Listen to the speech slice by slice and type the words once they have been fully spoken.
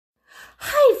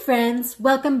friends,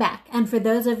 welcome back. And for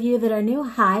those of you that are new,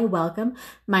 hi, welcome.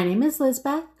 My name is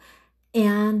Lizbeth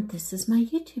and this is my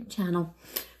YouTube channel.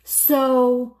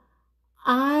 So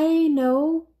I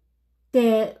know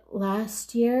that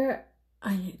last year,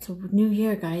 it's a new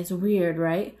year, guys, weird,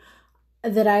 right?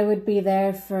 That I would be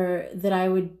there that I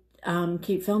would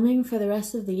keep filming for the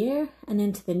rest of the year and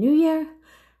into the new year.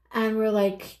 And we're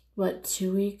like, what,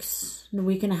 2 weeks, a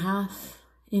week and a half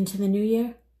into the new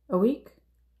year? A week?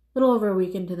 A little over a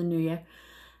week into the new year.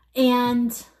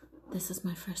 And this is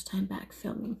my first time back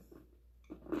filming.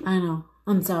 I know,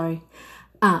 I'm sorry.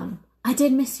 I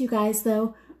did miss you guys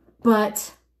though,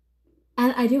 and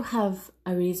I do have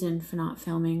a reason for not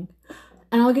filming.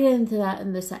 And I'll get into that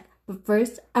in a sec. But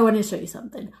first, I want to show you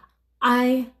something.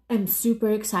 I am super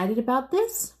excited about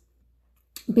this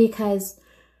because,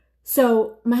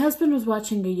 so my husband was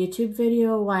watching a YouTube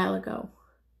video a while ago.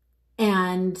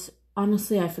 And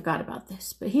honestly, I forgot about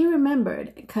this, but he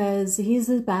remembered because he's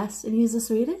the best and he's the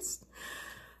sweetest.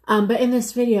 But in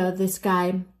this video, this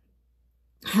guy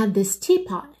had this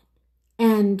teapot.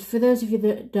 And for those of you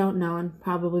that don't know, and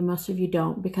probably most of you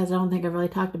don't, because I don't think I've really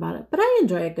talked about it, but I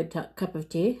enjoy a good cup of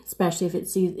tea, especially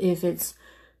if it's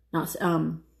not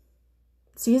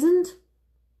seasoned.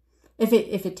 If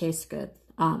it tastes good.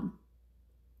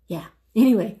 Yeah.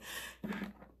 Anyway,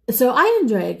 so I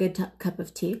enjoy a good cup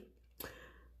of tea.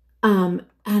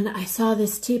 And I saw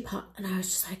this teapot and I was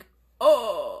just like,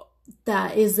 oh,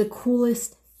 that is the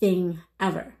coolest thing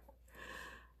ever.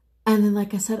 And then,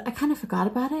 like I said, I kind of forgot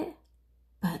about it,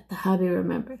 but the hubby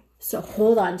remembered. So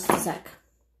hold on just a sec.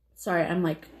 Sorry, I'm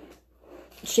like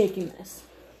shaking this.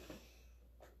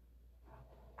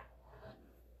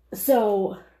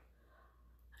 So,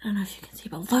 I don't know if you can see,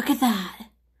 but look at that.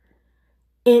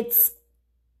 It's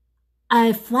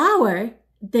a flower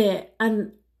that,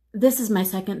 this is my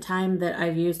second time that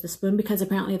I've used the spoon because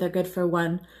apparently they're good for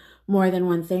more than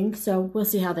one thing. So we'll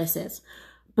see how this is.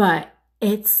 But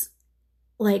it's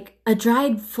like a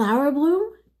dried flower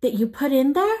bloom that you put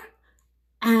in there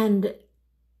and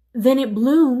then it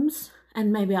blooms.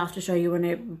 And maybe I'll have to show you when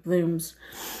it blooms,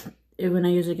 when I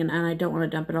use it again. And I don't want to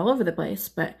dump it all over the place,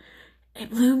 but it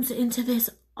blooms into this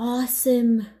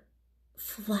awesome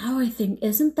flower thing.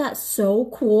 Isn't that so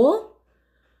cool?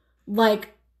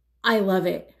 Like, I love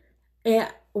it.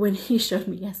 When he showed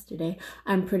me yesterday,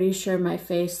 I'm pretty sure my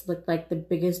face looked like the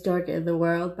biggest dork in the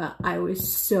world, but I was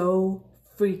so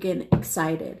freaking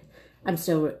excited. I'm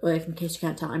still, like, in case you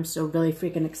can't tell, I'm still really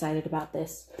freaking excited about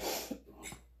this.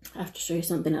 I have to show you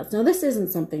something else. No, this isn't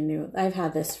something new. I've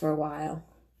had this for a while,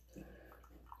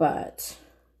 but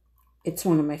it's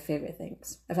one of my favorite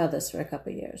things. I've had this for a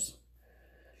couple of years.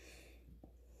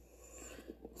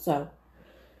 So,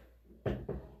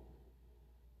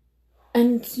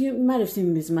 and you might have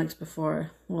seen these mugs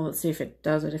before. Well, let's see if it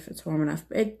does it, if it's warm enough.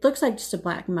 It looks like just a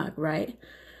black mug, right?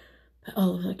 But oh,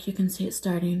 look, you can see it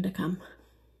starting to come.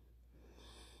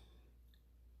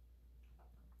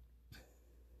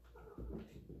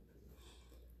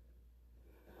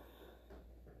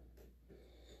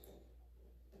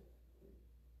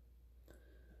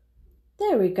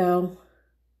 There we go.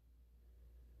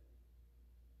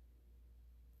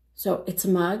 So it's a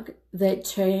mug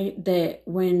that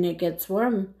when it gets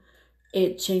warm,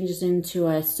 it changes into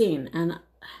a scene. And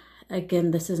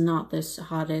again, this is not this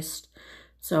hottest,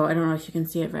 so I don't know if you can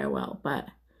see it very well, but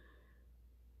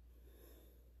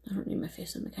I don't need my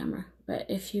face in the camera. But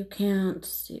if you can't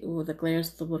see, oh, the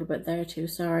glare's a little bit there too,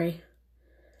 sorry.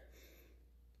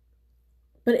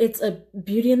 But it's a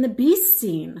Beauty and the Beast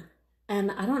scene. And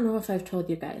I don't know if I've told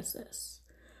you guys this,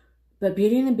 but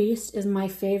Beauty and the Beast is my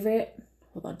favorite.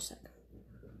 Hold on a sec.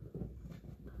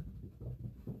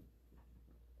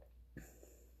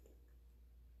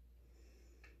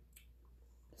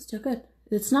 Still good.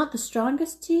 It's not the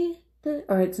strongest tea,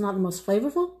 or it's not the most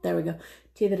flavorful. There we go.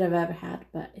 Tea that I've ever had,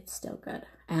 but it's still good.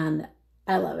 And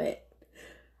I love it.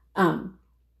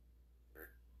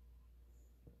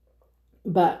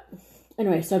 But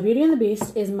anyway, so Beauty and the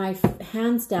Beast is my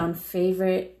hands down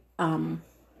favorite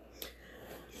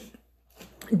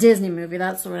Disney movie.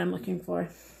 That's the word I'm looking for.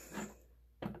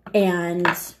 And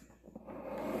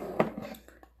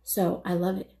so I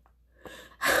love it.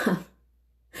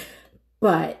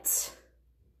 But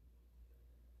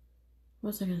what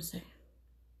was I gonna say?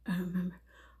 I don't remember.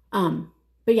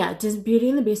 But yeah, Beauty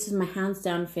and the Beast is my hands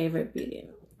down favorite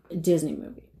Disney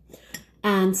movie.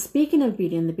 And speaking of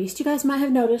Beauty and the Beast, you guys might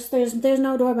have noticed there's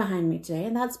no door behind me today,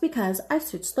 and that's because I've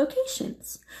switched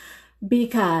locations.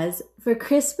 Because for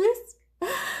Christmas,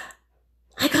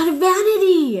 I got a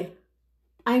vanity.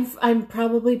 I'm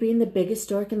probably being the biggest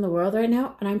dork in the world right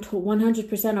now, and I'm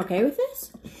 100% okay with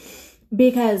this.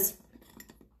 Because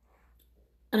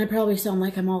And I probably sound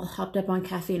like I'm all hopped up on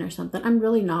caffeine or something. I'm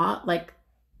really not. Like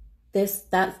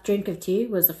that drink of tea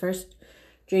was the first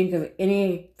drink of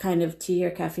any kind of tea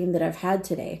or caffeine that I've had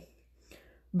today.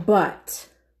 But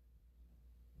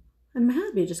I'm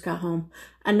happy I just got home.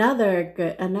 Another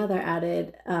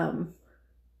added,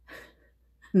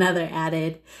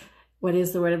 what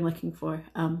is the word I'm looking for?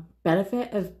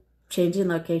 Benefit of changing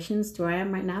locations to where I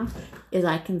am right now is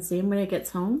I can see him when he gets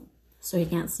home. So he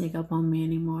can't sneak up on me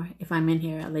anymore, if I'm in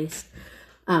here at least.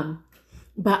 But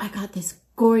I got this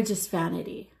gorgeous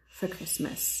vanity for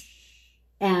Christmas.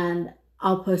 And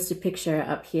I'll post a picture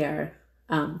up here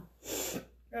Good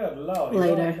Lord, later.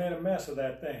 You've already made a mess of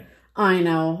that thing. I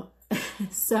know.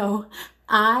 So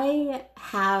I'm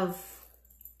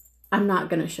not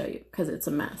going to show you because it's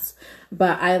a mess.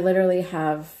 But I literally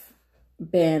have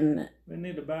been... We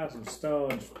need to buy some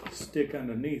storage to stick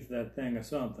underneath that thing or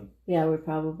something. Yeah, we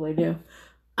probably do.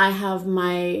 I have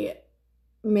my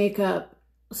makeup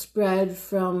spread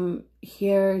from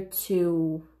here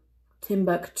to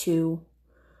Timbuktu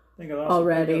I think I'll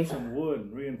also pick up some wood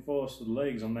and reinforce the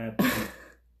legs on that thing.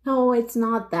 No, it's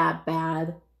not that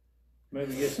bad.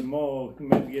 Maybe get some more,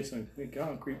 maybe get some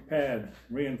concrete pad,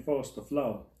 reinforce the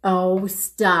floor. Oh,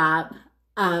 stop.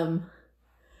 But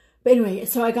anyway,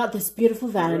 so I got this beautiful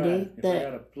vanity. Right. If I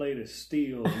got a plate of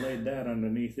steel and laid that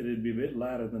underneath it, it'd be a bit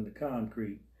lighter than the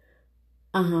concrete.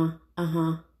 I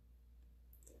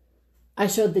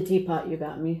showed the teapot you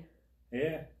got me.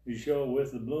 Yeah? You sure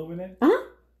with the bloom in it?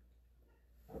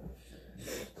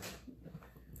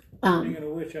 Speaking of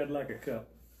which, I'd like a cup.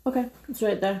 Okay, it's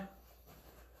right there.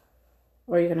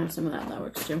 Or you can have some of that. That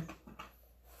works too.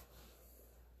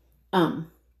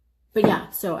 But yeah,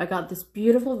 so I got this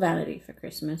beautiful vanity for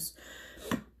Christmas,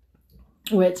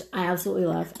 which I absolutely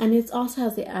love. And it also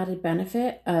has the added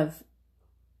benefit of,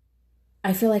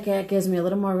 I feel like it gives me a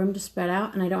little more room to spread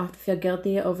out and I don't have to feel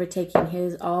guilty over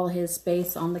taking all his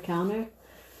space on the counter.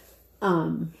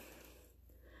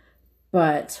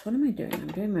 But what am I doing? I'm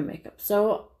doing my makeup.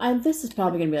 So this is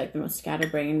probably going to be like the most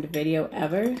scatterbrained video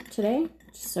ever today,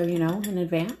 just so you know in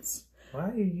advance. Why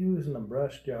are you using a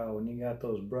brush jar when you got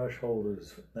those brush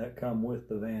holders that come with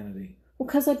the vanity? Well,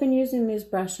 because I've been using these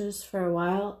brushes for a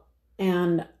while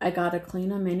and I got to clean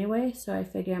them anyway, so I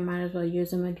figure I might as well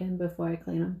use them again before I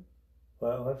clean them.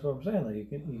 Well, that's what I'm saying. Like you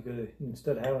could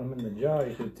instead of having them in the jar,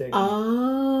 you could take them.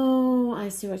 Oh, I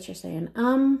see what you're saying.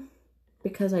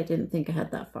 Because I didn't think I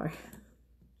had that far.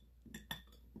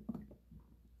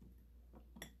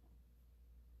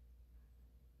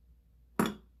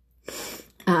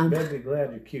 You better be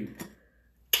glad you're cute.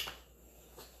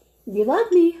 You love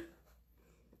me.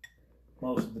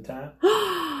 Most of the time.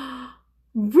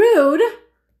 Rude.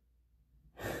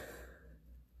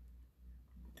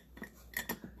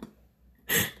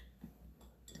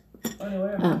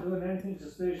 Anyway, I'm not doing anything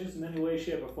suspicious in any way,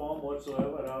 shape, or form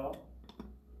whatsoever at all.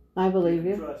 I believe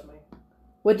you. Trust me.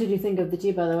 What did you think of the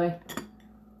tea, by the way?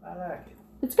 I like it.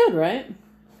 It's good, right?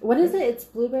 What is it? It's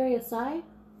blueberry acai?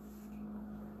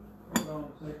 Hold on a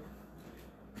second.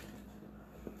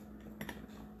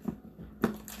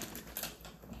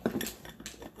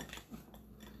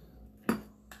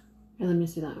 Here, let me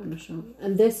see that one. Show.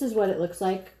 And this is what it looks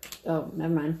like. Oh,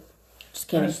 never mind. Just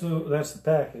kidding. That's the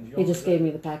package. He just gave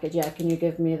me the package. Yeah, can you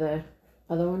give me the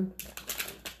other one?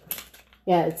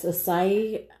 Yeah, it's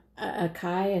acai,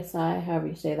 however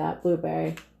you say that,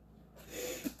 blueberry.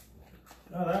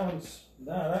 No,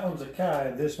 that one's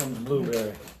acai. This one's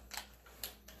blueberry.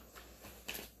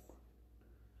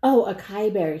 Oh,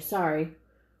 acai berry. Sorry.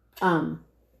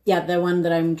 Yeah, the one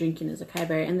that I'm drinking is acai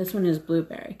berry, and this one is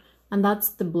blueberry, and that's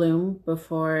the bloom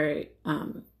before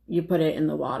you put it in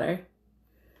the water.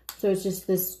 So it's just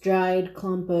this dried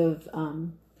clump of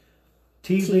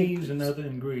tea leaves and other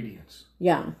ingredients.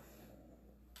 Yeah.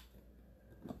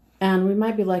 And we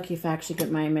might be lucky if I actually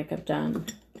get my makeup done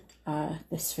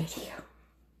this video.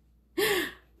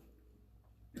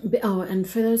 Oh, and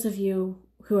for those of you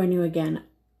who are new again,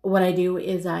 what I do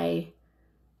is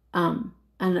and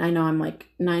I know I'm like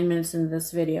 9 minutes into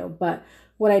this video, but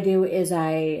what I do is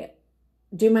I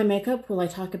do my makeup while I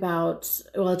tell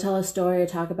a story or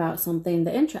talk about something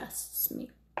that interests me.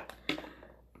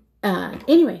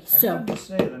 Anyway, so I have to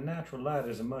say the natural light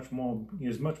is much more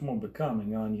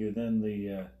becoming on you than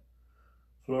the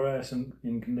fluorescent,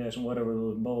 incandescent, whatever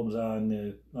those bulbs are in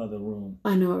the other room.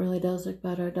 I know, it really does look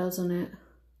better, doesn't it?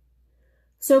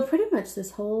 So pretty much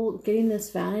this whole getting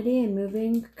this vanity and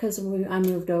moving, because I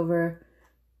moved over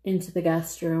into the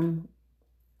guest room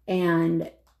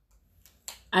and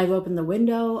I've opened the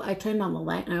window. I turned on the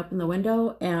light and I opened the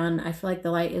window and I feel like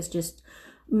the light is just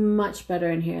much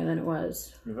better in here than it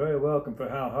was. You're very welcome for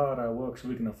how hard I work so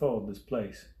we can afford this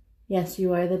place. Yes,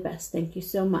 you are the best. Thank you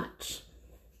so much.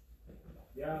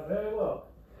 Yeah, very well.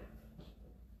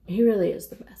 He really is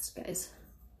the best, guys.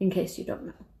 In case you don't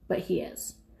know. But he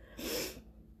is.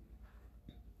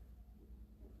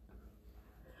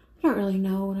 I don't really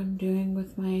know what I'm doing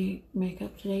with my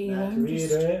makeup today either. Now, to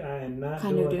reiterate, I am not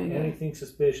doing anything it.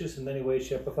 suspicious in any way,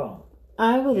 shape, or form.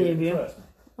 I believe you. Trust me.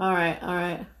 All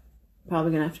right.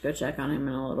 Probably gonna have to go check on him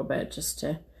in a little bit just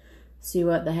to see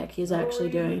what the heck he's actually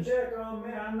doing. Check on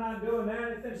me. I'm not doing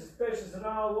anything suspicious at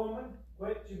all, woman.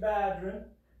 Quit your badgering.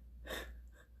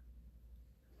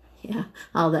 Yeah,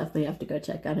 I'll definitely have to go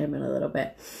check on him in a little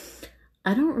bit.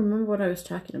 I don't remember what I was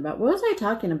talking about. What was I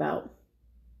talking about?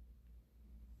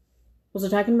 Was I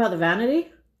talking about the vanity?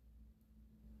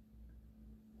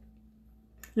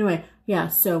 Anyway, yeah,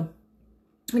 so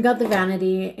I got the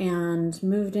vanity and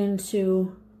moved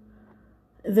into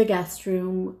the guest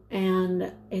room,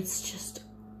 and it's just,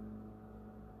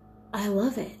 I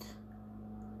love it.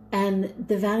 And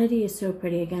the vanity is so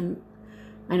pretty. Again,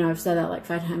 I know I've said that like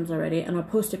 5 times already, and I'll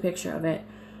post a picture of it.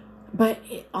 But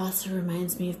it also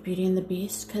reminds me of Beauty and the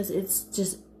Beast, because it's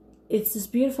this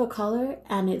beautiful color,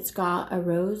 and it's got a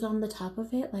rose on the top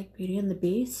of it, like Beauty and the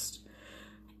Beast.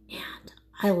 And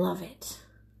I love it.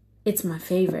 It's my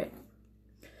favorite.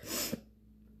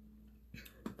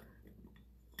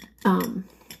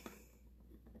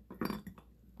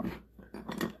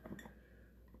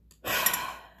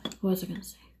 What was I gonna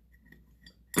say?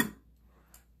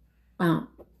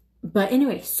 But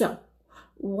anyway, so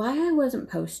why I wasn't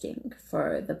posting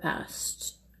for the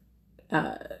past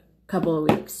couple of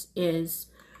weeks is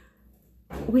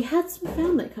we had some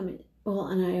family coming. Well,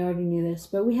 and I already knew this,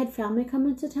 but we had family come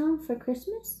into town for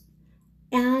Christmas,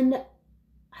 and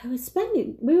we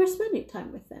were spending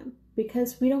time with them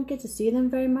because we don't get to see them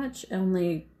very much,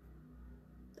 only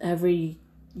every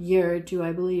year or two,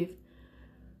 I believe.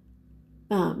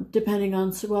 Depending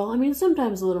on, well, I mean,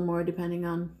 sometimes a little more depending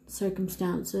on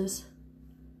circumstances.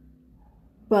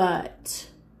 But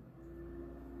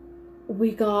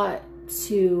we got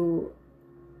to,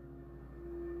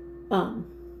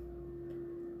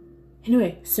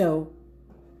 anyway, so,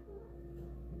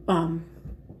 my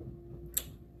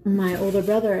older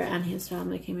brother and his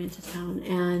family came into town,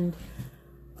 and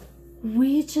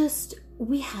we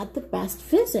had the best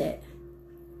visit.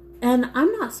 And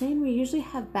I'm not saying we usually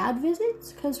have bad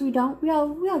visits, because we don't. We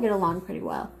all get along pretty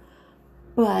well.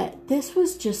 But this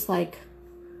was just like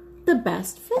the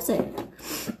best visit.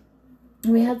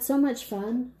 We had so much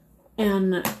fun.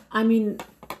 And I mean,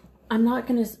 I'm not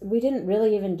going to say we didn't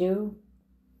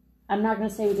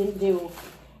do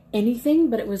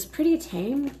anything, but it was pretty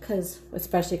tame,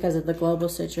 especially because of the global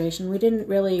situation. We didn't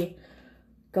really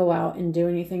go out and do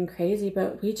anything crazy,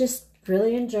 but we just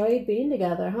really enjoyed being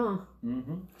together, huh?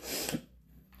 Mm-hmm.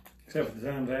 Except for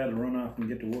the times I had to run off and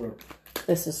get to work.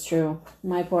 This is true.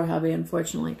 My poor hubby,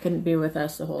 unfortunately, couldn't be with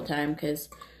us the whole time because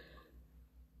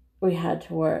we had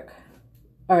to work.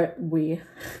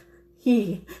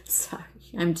 Sorry.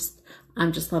 I'm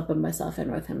just lumping myself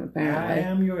in with him, apparently. I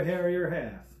am your Harrier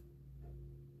half.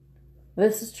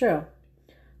 This is true.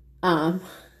 But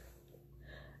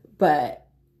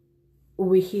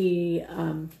he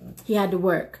had to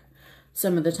work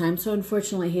some of the time, so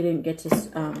unfortunately he didn't get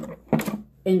to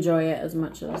enjoy it as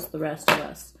much as the rest of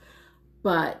us.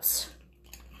 But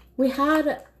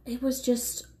it was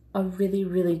just a really,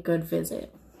 really good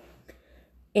visit.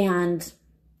 And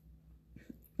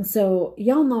so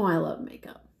y'all know I love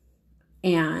makeup,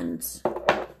 and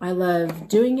I love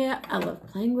doing it. I love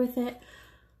playing with it.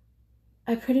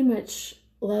 I pretty much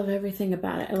love everything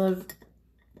about it. I love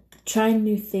trying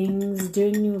new things,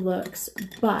 doing new looks,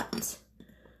 but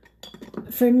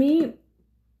for me,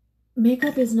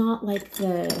 makeup is not like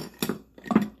the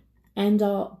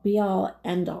be-all,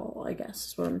 end-all, I guess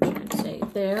is what I'm trying to say.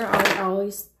 There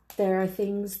are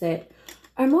things that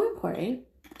are more important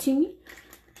to me,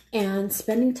 and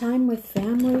spending time with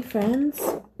family, friends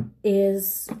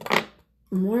is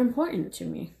more important to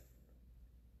me.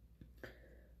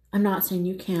 I'm not saying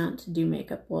you can't do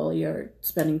makeup while you're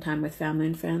spending time with family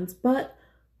and friends, but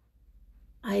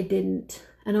I didn't.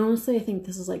 And honestly, I think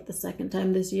this is like the second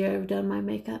time this year I've done my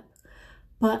makeup.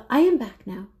 But I am back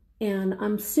now, and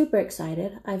I'm super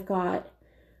excited. I've got,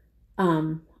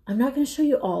 I'm not going to show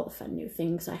you all the fun new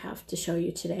things I have to show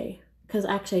you today, because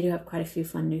actually I do have quite a few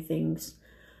fun new things.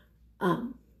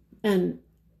 And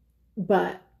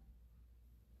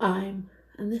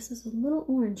this is a little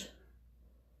orange,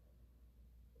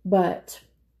 but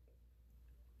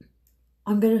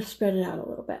I'm going to spread it out a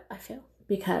little bit, I feel,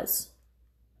 because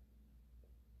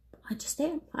I just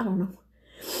am. I don't know.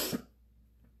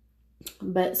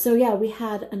 But so yeah, we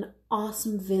had an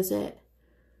awesome visit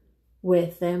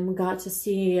with them. Got to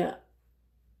see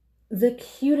the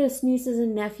cutest nieces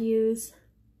and nephews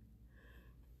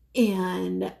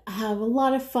and have a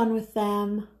lot of fun with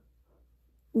them.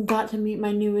 Got to meet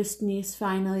my newest niece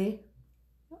finally.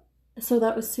 So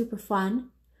that was super fun.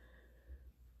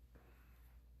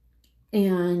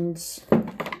 And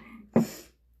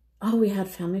oh, we had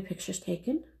family pictures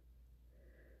taken.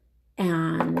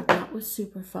 And that was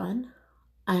super fun.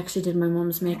 I actually did my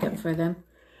mom's makeup for them.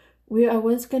 I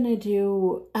was gonna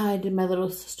do, I did my little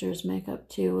sister's makeup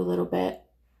too a little bit.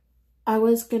 I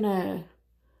was gonna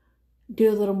do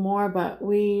a little more, but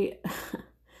we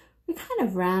kind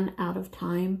of ran out of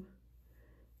time.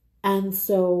 And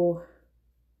so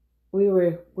we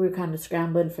were kind of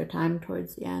scrambling for time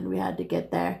towards the end. We had to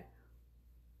get there.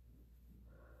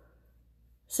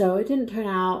 So it didn't turn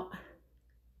out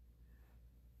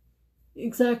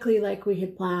exactly like we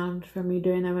had planned for me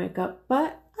doing their makeup,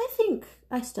 but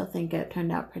I still think it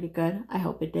turned out pretty good. I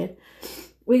hope it did.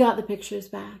 We got the pictures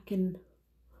back and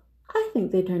I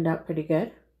think they turned out pretty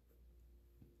good.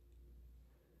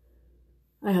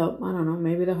 I hope. I don't know.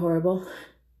 Maybe they're horrible.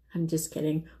 I'm just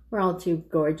kidding. We're all too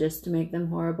gorgeous to make them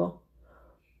horrible.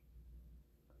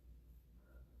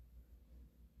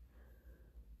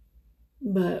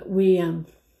 But we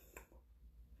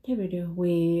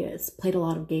played a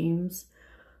lot of games.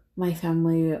 My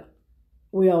family,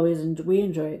 we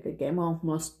enjoy a good game. Well,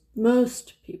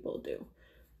 most people do.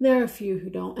 There are a few who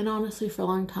don't. And honestly, for a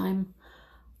long time,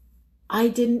 I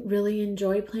didn't really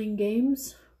enjoy playing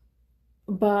games.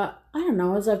 But I don't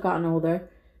know, as I've gotten older,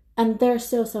 and there are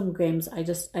still some games I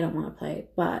don't want to play.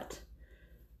 But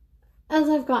as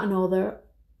I've gotten older,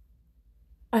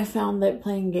 I found that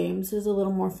playing games is a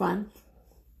little more fun.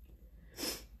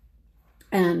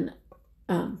 And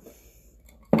by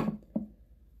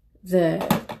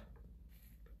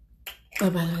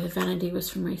the way, the vanity was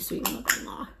from my sweet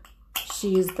mother-in-law.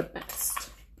 She's the best.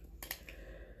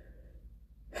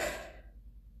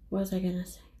 What was I gonna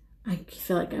say? I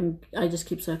feel like I just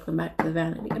keep circling back to the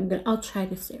vanity. I'll try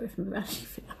to stay away from the vanity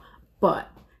for now. But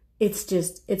it's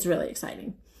really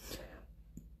exciting.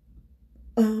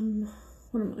 What am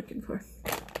I looking for?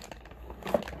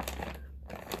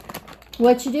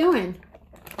 What you doing?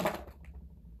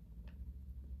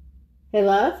 Hey,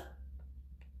 love?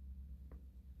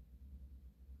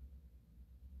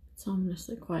 It's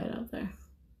ominously quiet out there.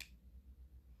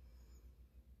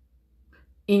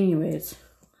 Anyways,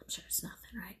 I'm sure it's nothing,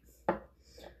 right?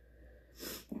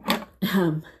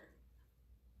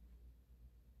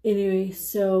 Anyway,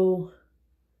 so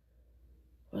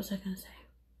what was I gonna say?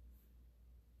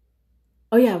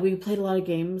 Oh yeah, we played a lot of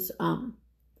games. My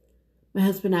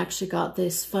husband actually got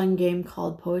this fun game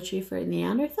called Poetry for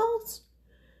Neanderthals.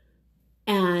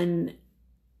 And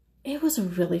it was a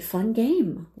really fun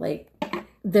game. Like,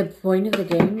 the point of the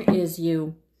game is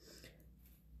you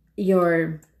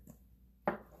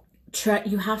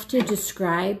have to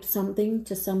describe something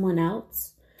to someone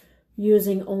else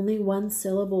using only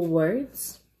one-syllable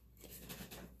words.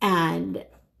 And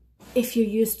if you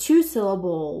use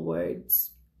two-syllable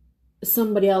words,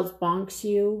 somebody else bonks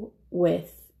you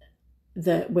with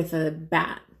a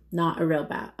bat, not a real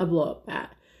bat, a blow-up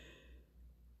bat.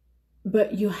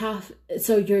 But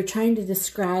so you're trying to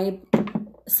describe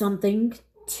something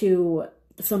to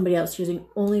somebody else using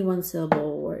only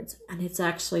one-syllable words. And it's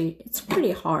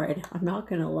pretty hard, I'm not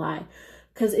gonna lie.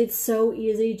 Because it's so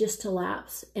easy just to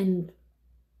lapse and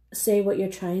say what you're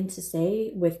trying to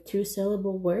say with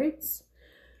two-syllable words.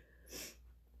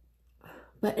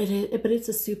 But it's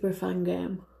a super fun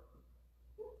game.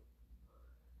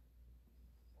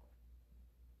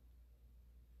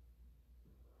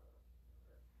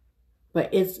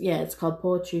 But it's called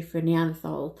Poetry for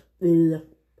Neanderthals.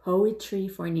 Poetry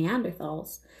for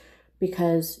Neanderthals,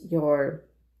 because you're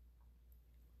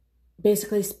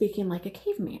basically speaking like a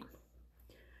caveman,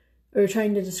 or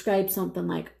trying to describe something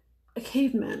like a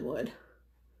caveman would.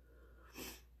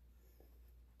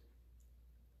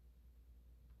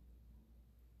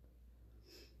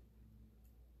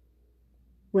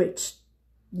 Which,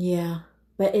 yeah,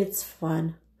 but it's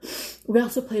fun. We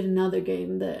also played another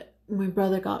game that my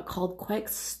brother got called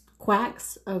Quacks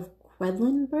of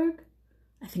Quedlinburg.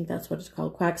 I think that's what it's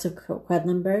called, Quacks of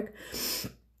Quedlinburg.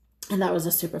 And that was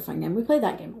a super fun game. We played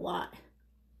that game a lot.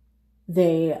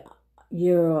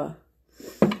 You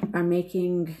are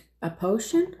making a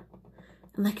potion,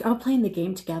 and like you're all playing the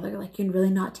game together. Like you're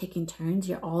really not taking turns.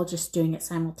 You're all just doing it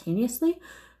simultaneously.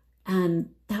 And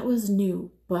that was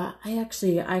new, but I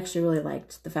actually really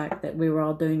liked the fact that we were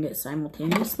all doing it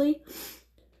simultaneously,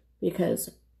 because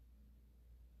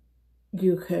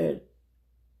you could,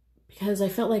 because I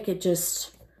felt like it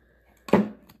just,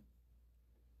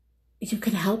 you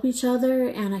could help each other,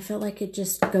 and I felt like it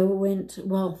just went,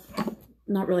 well,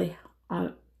 not really,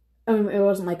 it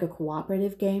wasn't like a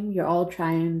cooperative game. You're all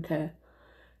trying to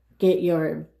get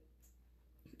you're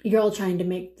all trying to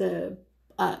make the,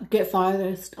 get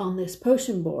farthest on this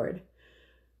potion board,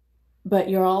 but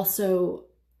you're also,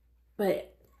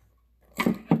 but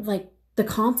like the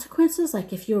consequences,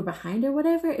 like if you were behind or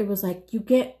whatever, it was like you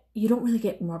don't really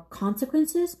get more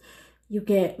consequences. You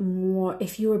get more,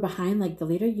 if you were behind like the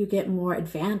leader, you get more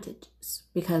advantages,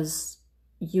 because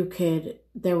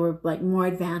there were like more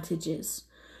advantages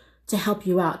to help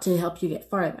you out, to help you get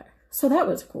farther. So that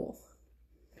was cool.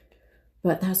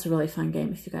 But that's a really fun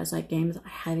game. If you guys like games, I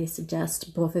highly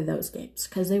suggest both of those games,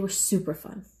 because they were super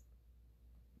fun.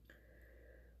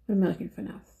 What am I looking for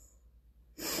now?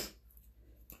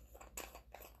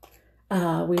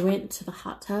 We went to the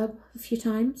hot tub a few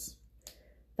times.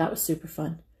 That was super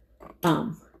fun.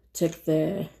 Took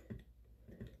the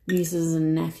nieces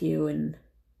and nephew and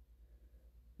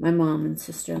my mom and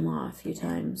sister-in-law a few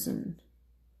times, and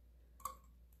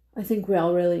I think we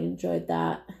all really enjoyed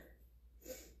that.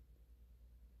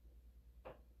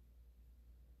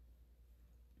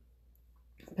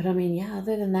 But I mean, yeah,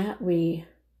 other than that, we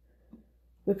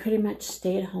pretty much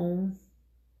stayed home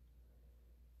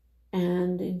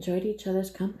and enjoyed each other's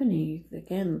company.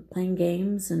 Again, playing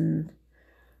games and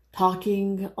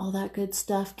talking, all that good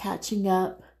stuff, catching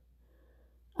up.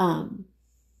 And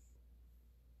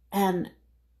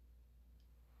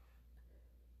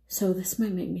so this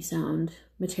might make me sound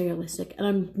materialistic, and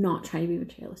I'm not trying to be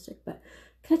materialistic, but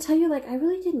can I tell you, like, I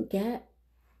really didn't get,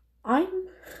 I'm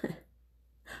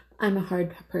a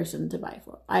hard person to buy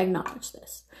for. I acknowledge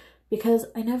this, because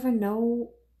I never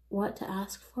know what to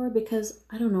ask for, because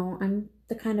I don't know, I'm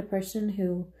the kind of person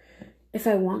who, if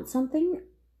I want something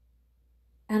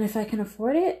and if I can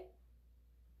afford it,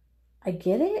 I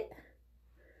get it.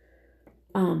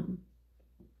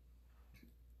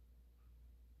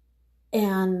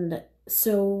 And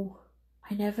so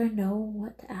I never know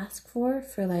what to ask for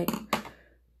like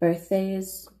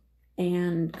birthdays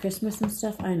and Christmas and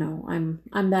stuff. I know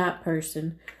I'm that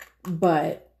person,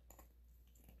 but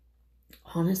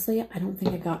honestly, I don't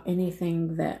think I got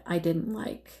anything that I didn't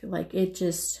like. Like, it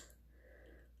just,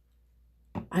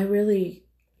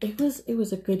 it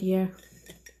was a good year.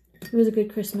 It was a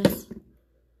good Christmas.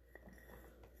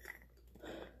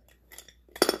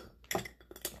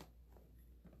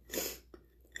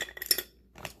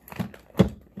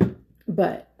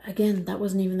 But again, that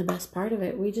wasn't even the best part of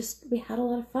it. We had a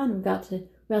lot of fun.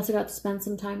 We also got to spend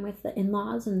some time with the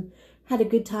in-laws and had a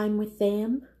good time with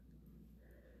them.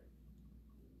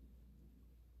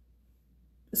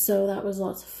 So that was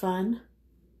lots of fun.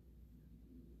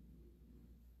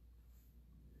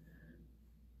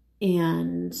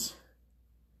 And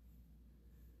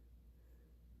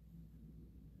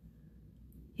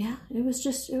yeah, it was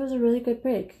a really good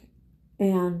break.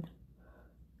 And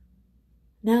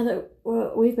now that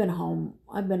we've been home,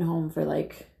 I've been home for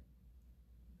like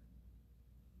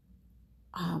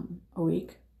a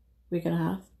week and a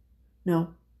half.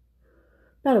 No,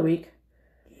 about a week.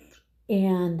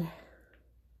 And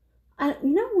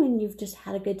you know when you've just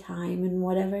had a good time and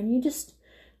whatever, and you just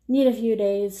need a few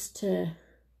days to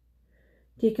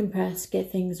decompress,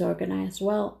 get things organized.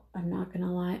 Well, I'm not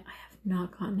gonna lie, I have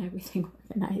not gotten everything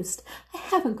organized. I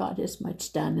haven't got as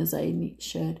much done as I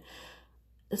should.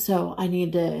 So I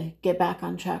need to get back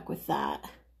on track with that.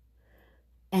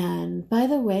 And by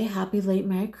the way, happy late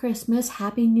Merry Christmas,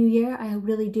 Happy New Year. I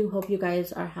really do hope you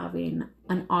guys are having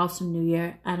an awesome New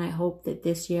Year, and I hope that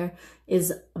this year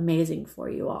is amazing for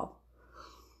you all.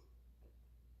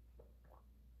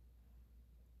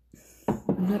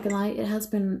 I'm not gonna lie, it's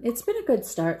been a good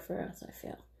start for us, I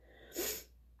feel.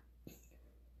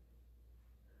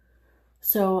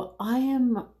 So I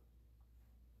am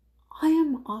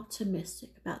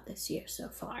optimistic about this year so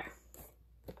far.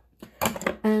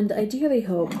 And I dearly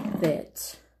hope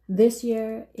that this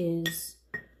year is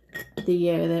the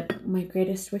year that my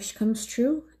greatest wish comes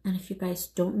true. And if you guys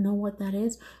don't know what that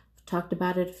is, I've talked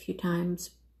about it a few times,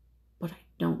 but I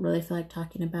don't really feel like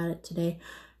talking about it today.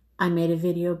 I made a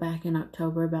video back in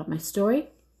October about my story.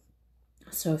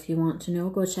 So if you want to know,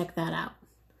 go check that out.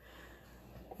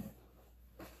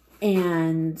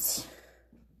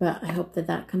 But I hope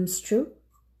that comes true.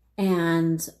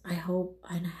 And I hope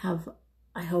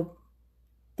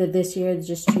that this year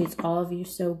just treats all of you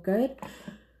so good.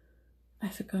 I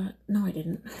forgot. No, I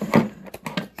didn't.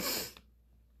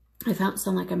 I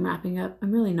sound like I'm wrapping up.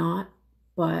 I'm really not,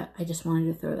 but I just wanted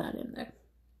to throw that in there.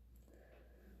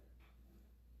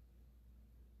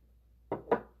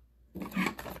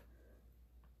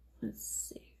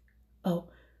 Oh,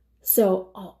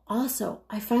 so also,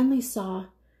 I finally saw,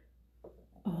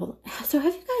 oh, so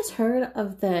have you guys heard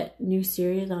of the new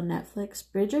series on Netflix,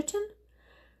 Bridgerton?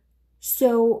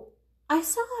 So I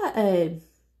saw a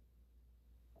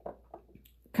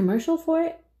commercial for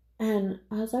it and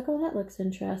I was like, oh, that looks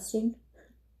interesting.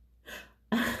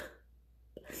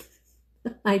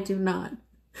 I do not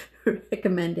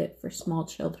recommend it for small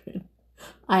children.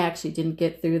 I actually didn't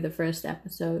get through the first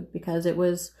episode because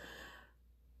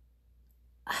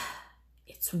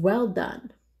it's well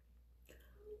done.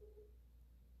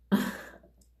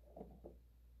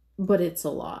 But it's a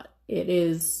lot. It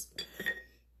is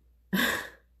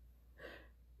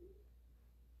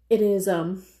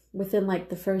within like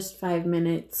the first 5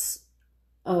 minutes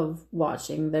of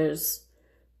watching, there's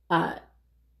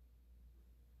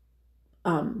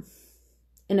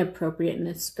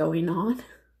inappropriateness going on.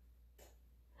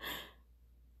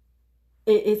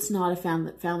 It's not a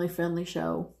family friendly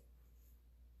show,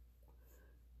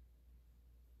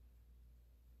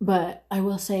 but I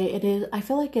will say it is. I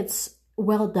feel like it's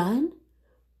well done,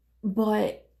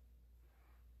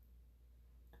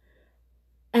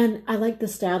 and I like the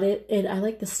style I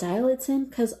like the style it's in,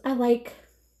 because I like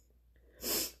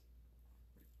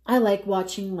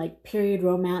watching like period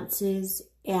romances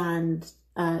and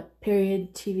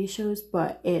period TV shows,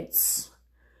 but it's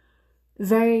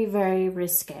very, very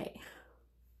risque.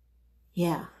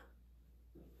 Yeah,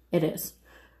 it is.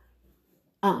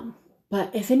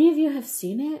 But if any of you have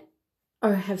seen it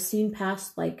or have seen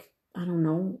past, like, I don't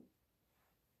know.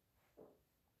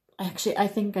 Actually, I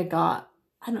think I got,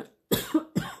 I don't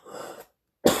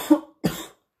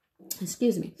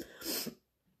excuse me.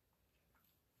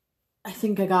 I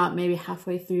think I got maybe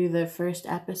halfway through the first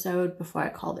episode before I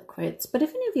called it quits. But if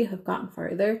any of you have gotten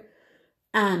further,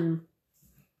 and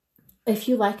if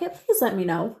you like it, please let me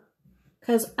know,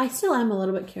 because I still am a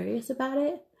little bit curious about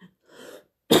it.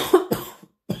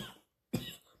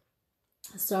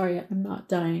 Sorry, I'm not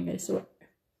dying, I swear.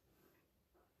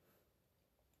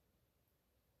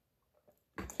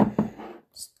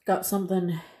 Just got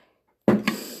something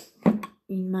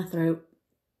in my throat.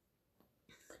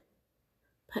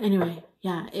 But anyway,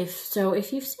 yeah, if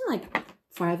you've seen like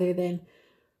farther than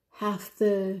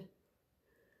halfway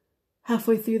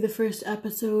through the first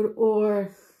episode,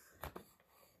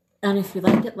 and if you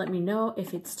liked it, let me know.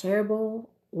 If it's terrible,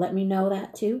 let me know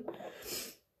that too.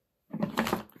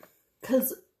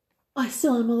 Because I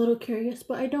still am a little curious,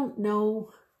 but I don't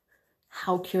know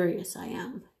how curious I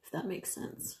am, if that makes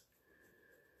sense.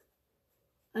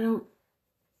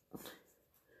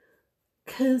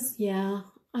 Because, yeah,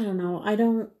 I don't know.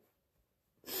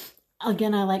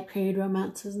 Again, I like period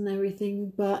romances and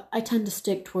everything, but I tend to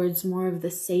stick towards more of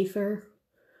the safer,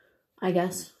 I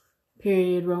guess,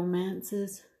 period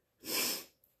romances.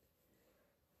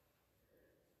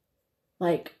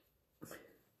 Like,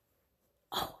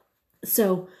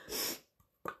 so,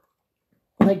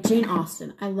 like Jane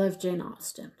Austen. I love Jane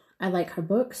Austen. I like her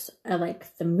books. I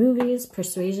like the movies.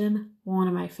 Persuasion, one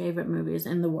of my favorite movies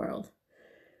in the world.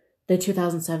 The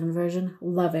 2007 version,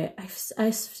 love it. I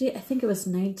think it was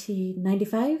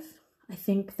 1995. I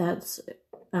think that's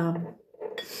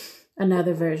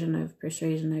another version of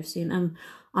Persuasion I've seen.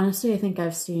 Honestly, I think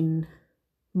I've seen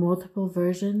multiple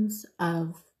versions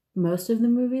of most of the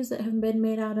movies that have been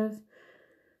made out of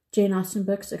Jane Austen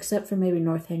books, except for maybe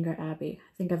Northanger Abbey.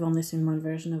 I think I've only seen one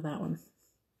version of that one.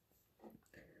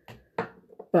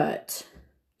 But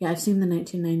yeah, I've seen the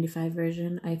 1995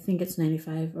 version. I think it's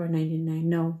 95 or 99.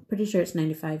 No, pretty sure it's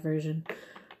 95 version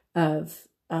of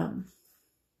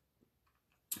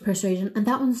Persuasion. And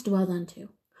that one's well done too.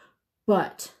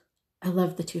 But I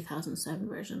love the 2007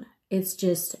 version.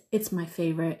 It's my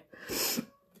favorite.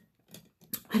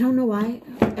 I don't know why.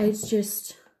 It's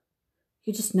just,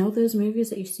 you just know those movies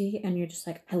that you see and you're just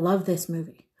like, I love this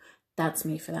movie. That's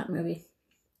me for that movie.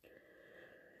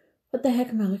 What the heck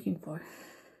am I looking for?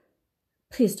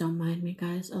 Please don't mind me,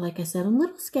 guys. Like I said, I'm a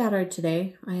little scattered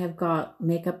today. I have got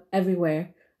makeup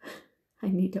everywhere. I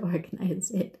need to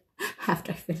organize it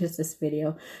after I finish this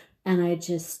video. And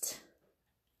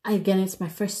again, it's my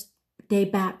first day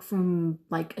back from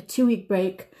like a 2-week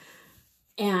break.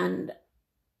 And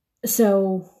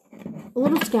so a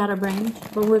little scatterbrained,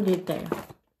 but we'll get there.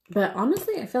 But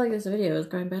honestly, I feel like this video is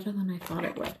going better than I thought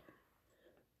it would.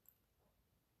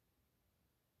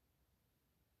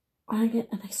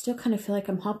 And I still kind of feel like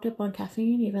I'm hopped up on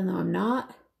caffeine, even though I'm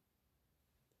not.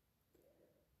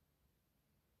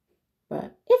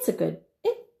 But it's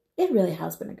it really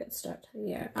has been a good start to the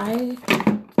year. I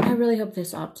really hope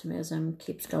this optimism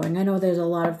keeps going. I know there's a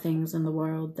lot of things in the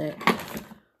world that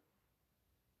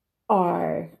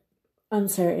are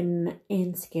uncertain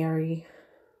and scary.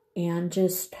 and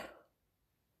just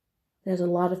there's a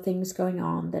lot of things going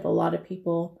on that a lot of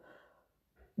people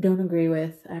don't agree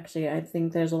with. Actually, I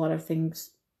think there's a lot of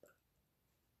things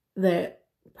that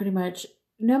pretty much,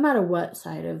 no matter what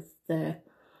side of the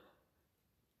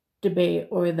debate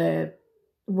or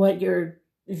what your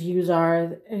views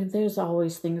are, there's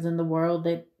always things in the world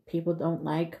that people don't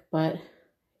like, but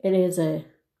it is a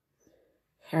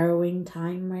harrowing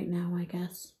time right now, I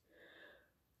guess.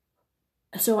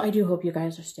 So I do hope you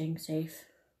guys are staying safe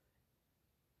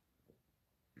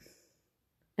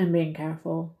and being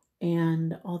careful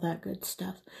and all that good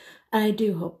stuff. And I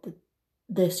do hope that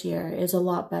this year is a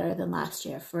lot better than last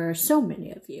year for so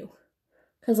many of you.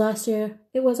 Because last year,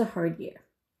 it was a hard year.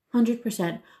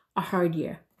 100% a hard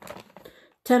year.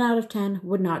 10 out of 10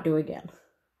 would not do again.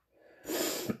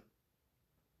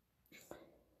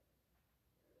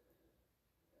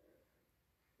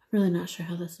 I'm really not sure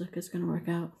how this look is going to work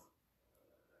out.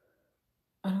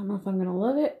 I don't know if I'm going to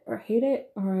love it or hate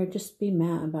it or just be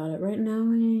mad about it. Right now,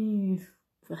 we'll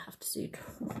have to see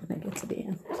when I get to the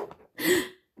end.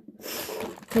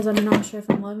 Because I'm not sure if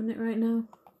I'm loving it right now.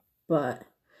 But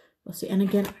we'll see. And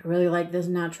again, I really like this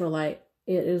natural light.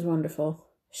 It is wonderful.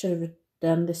 Should have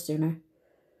done this sooner.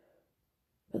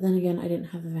 But then again, I didn't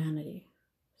have a vanity.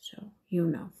 So, you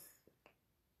know.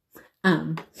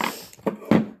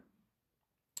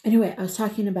 Anyway, I was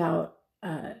talking about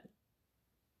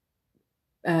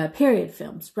period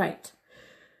films, right?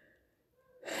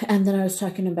 And then I was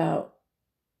talking about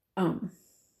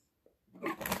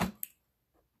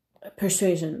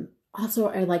Persuasion. Also,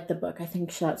 I like the book. I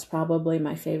think that's probably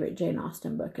my favorite Jane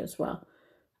Austen book as well.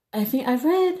 I think have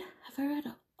I read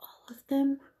all of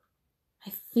them?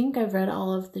 I think I've read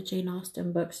all of the Jane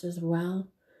Austen books as well.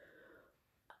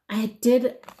 I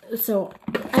did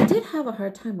have a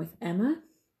hard time with Emma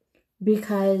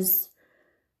because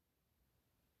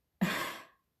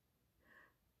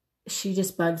she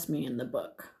just bugs me in the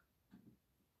book.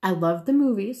 I love the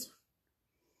movies.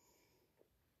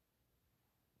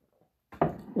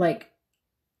 Like,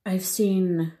 I've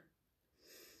seen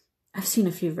a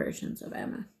few versions of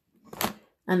Emma.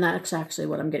 And that's actually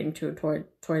what I'm getting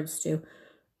towards too.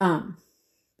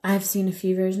 I've seen a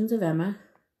few versions of Emma.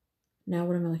 Now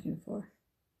what am I looking for?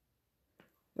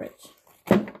 Right.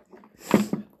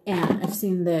 And I've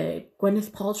seen the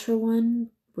Gwyneth Paltrow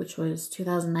one, which was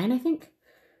 2009, I think.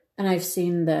 And I've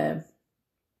seen the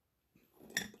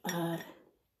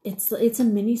it's a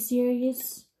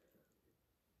mini-series.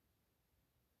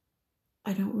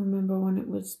 I don't remember when it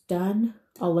was done.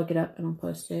 I'll look it up and I'll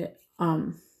post it.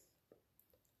 And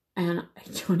I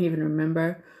don't even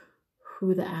remember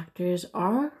who the actors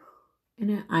are in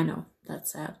it. I know,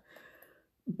 that's sad.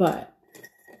 But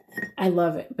I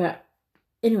love it. But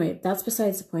anyway, that's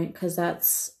besides the point, because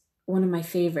that's one of my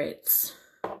favorites.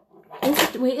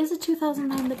 Is it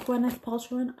 2009, the Gwyneth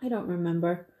Paltrow one? I don't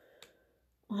remember.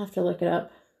 I'll have to look it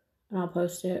up, and I'll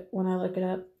post it when I look it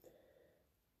up.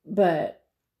 But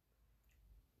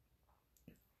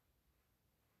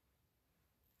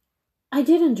I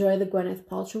did enjoy the Gwyneth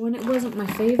Paltrow one. It wasn't my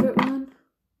favorite one,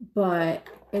 but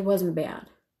it wasn't bad.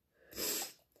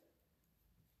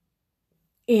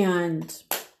 And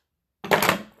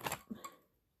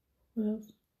what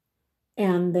else?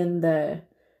 And then the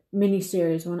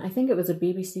miniseries one. I think it was a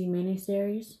BBC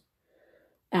miniseries.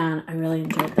 And I really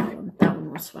enjoyed that one. That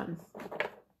one was fun.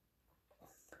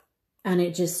 And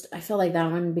I felt like that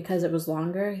one, because it was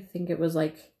longer, I think it was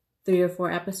like 3 or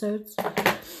 4 episodes.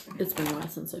 It's been a while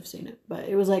since I've seen it, but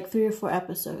it was like 3 or 4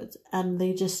 episodes. And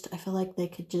I feel like they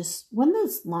could just, when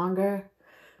it's longer,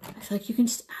 I feel like you can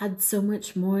just add so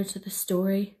much more to the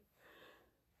story.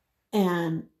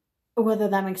 And whether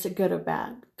that makes it good or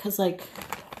bad. Because, like,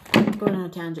 I'm going on a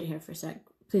tangent here for a sec.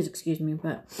 Please excuse me,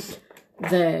 but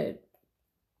the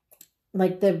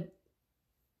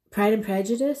Pride and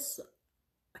Prejudice,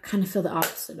 I kind of feel the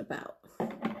opposite about.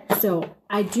 So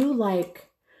I do like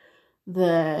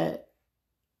the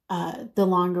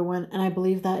longer one, and I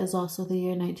believe that is also the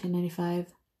year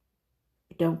 1995.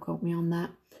 Don't quote me on that.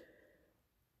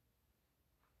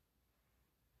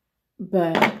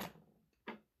 But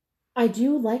I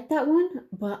do like that one,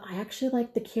 but I actually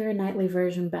like the Keira Knightley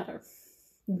version better.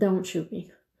 Don't shoot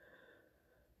me.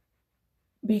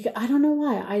 Because I don't know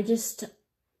why. I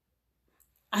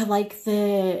like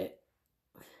the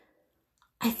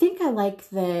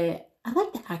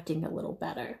acting a little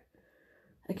better.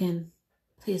 Again,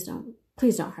 please don't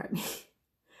hurt me.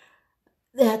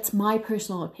 That's my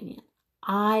personal opinion.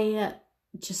 I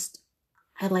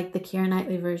like the Keira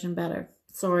Knightley version better.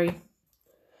 Sorry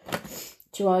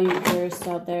to all you tourists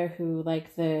out there who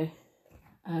like the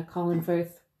Colin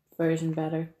Firth version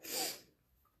better.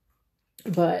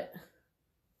 But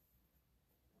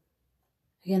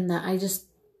again,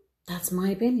 that's my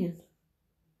opinion.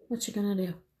 What you gonna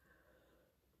do?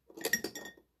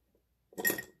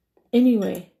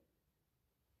 Anyway,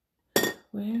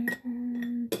 where?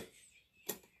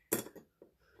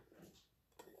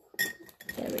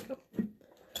 There we go.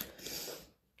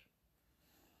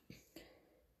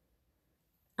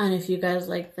 And if you guys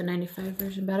like the 95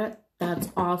 version better, that's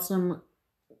awesome.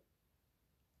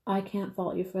 I can't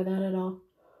fault you for that at all.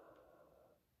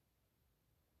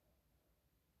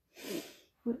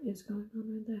 What is going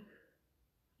on right there?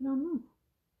 I don't know.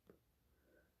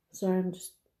 Sorry, I'm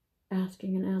just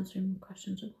asking and answering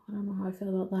questions. I don't know how I feel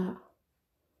about that.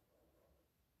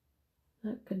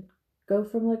 That could go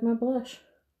from like my blush.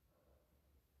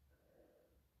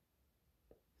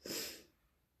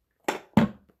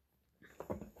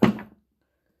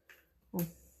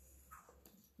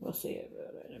 We'll see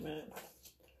about it in a minute.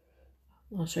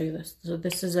 I'll show you this. So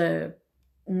this is a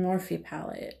Morphe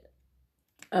palette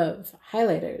of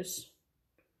highlighters,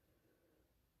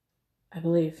 I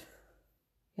believe.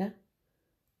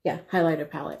 Yeah, highlighter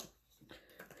palette.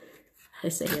 I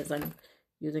say as I'm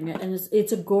using it, and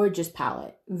it's a gorgeous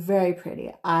palette, very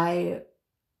pretty. I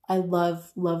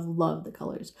love the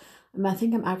colors. I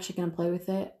think I'm actually gonna play with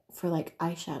it for like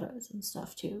eyeshadows and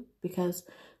stuff too, because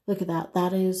look at that.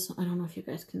 That is, I don't know if you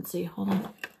guys can see. Hold on,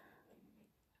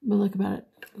 but look about it.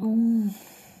 Oh,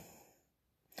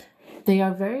 they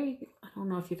are very. I don't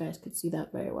know if you guys could see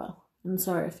that very well. I'm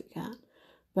sorry if you can't.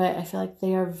 But I feel like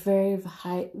they are very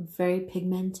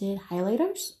pigmented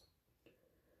highlighters.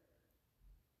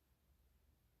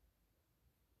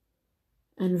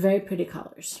 And very pretty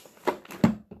colors.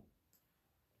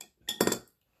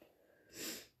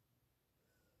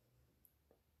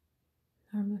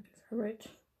 I'm looking for right.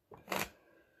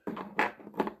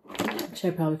 Actually,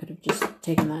 I probably could have just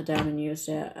taken that down and used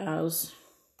it as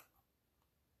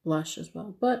blush as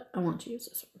well. But I want to use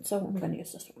this one, so I'm going to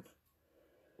use this one.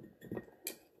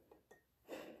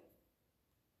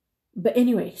 But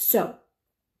anyway, so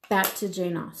back to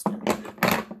Jane Austen.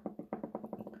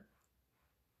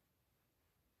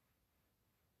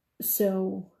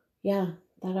 So yeah,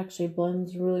 that actually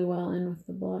blends really well in with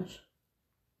the blush.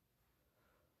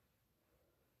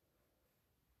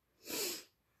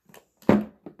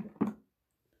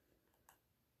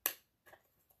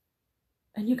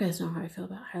 And you guys know how I feel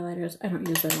about highlighters. I don't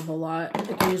use them a whole lot.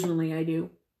 Occasionally I do.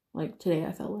 Like today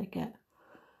I felt like it.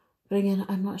 But again,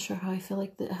 I'm not sure how I feel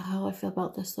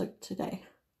about this look today.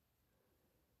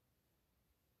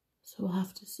 So we'll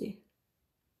have to see.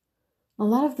 A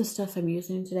lot of the stuff I'm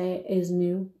using today is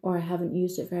new, or I haven't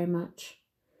used it very much.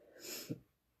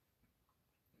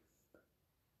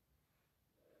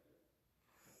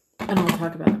 And I'll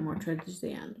talk about it more towards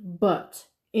the end. But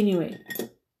anyway,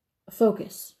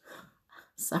 focus.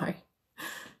 Sorry.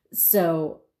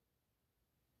 So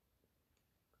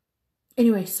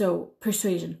anyway, so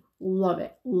Persuasion. Love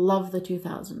it. Love the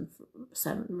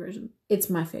 2007 version.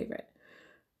 It's my favorite.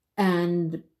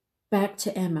 And back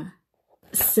to Emma.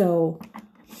 So,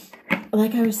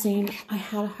 like I was saying, I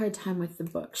had a hard time with the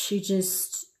book.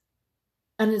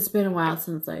 And it's been a while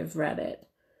since I've read it.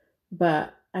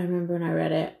 But I remember when I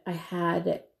read it, I had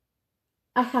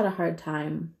a hard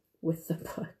time with the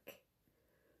book.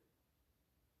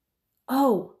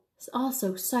 Oh,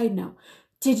 also, side note.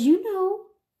 Did you know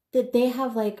that they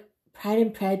have like Pride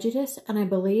and Prejudice, and I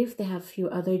believe they have a few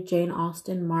other Jane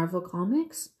Austen Marvel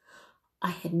comics?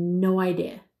 I had no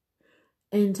idea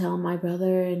until my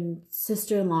brother and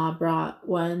sister-in-law brought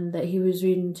one that he was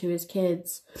reading to his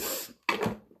kids.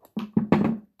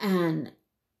 And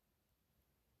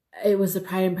it was the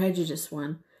Pride and Prejudice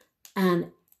one.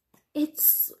 And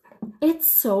it's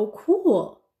so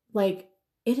cool. Like,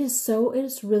 it is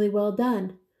really well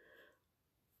done.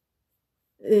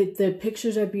 The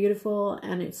pictures are beautiful,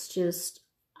 and it's just,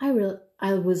 I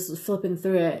was flipping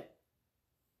through it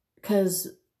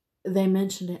because they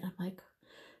mentioned it. I'm like,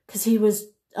 because he was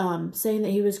saying that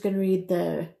he was going to read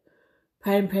the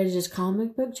Pride and Prejudice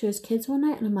comic book to his kids one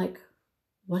night, and I'm like,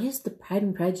 what is the Pride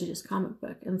and Prejudice comic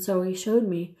book? And so he showed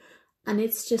me, and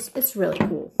it's really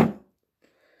cool.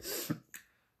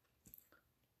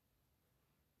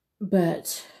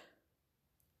 But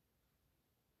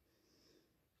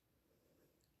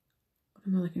what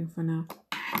am I looking for now?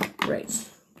 Right.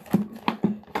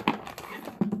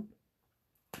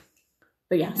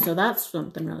 But yeah, so that's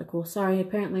something really cool. Sorry,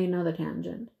 apparently another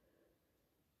tangent.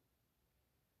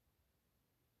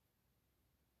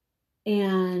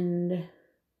 And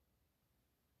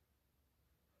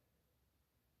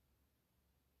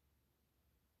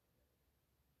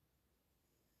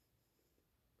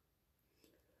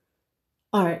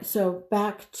All right, so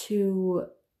back to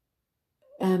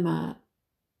Emma.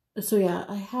 So yeah,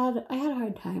 I had a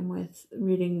hard time with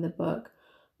reading the book,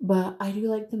 but I do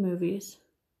like the movies.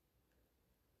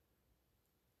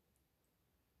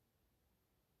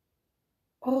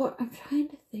 Oh, I'm trying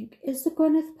to think. Is the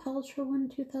Gwyneth Paltrow one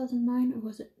 2009 or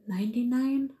was it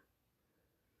 99?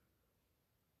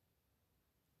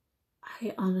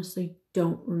 I honestly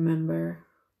don't remember.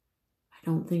 I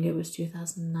don't think it was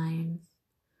 2009,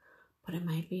 but it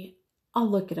might be. I'll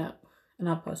look it up and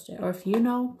I'll post it. Or if you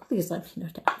know, please let me know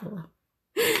down below.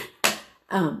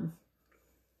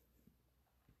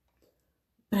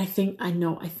 But I think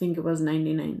it was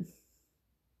 99.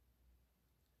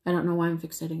 I don't know why I'm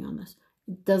fixating on this.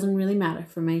 It doesn't really matter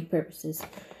for my purposes.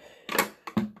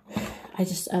 I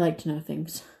like to know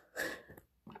things.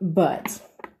 But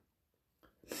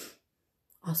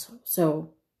also,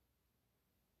 so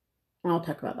I'll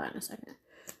talk about that in a second.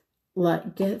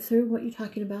 Get through what you're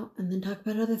talking about and then talk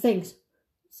about other things.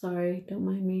 Sorry, don't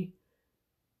mind me.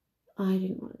 I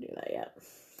didn't want to do that yet.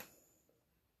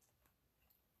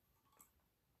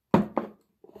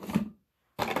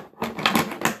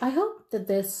 I hope that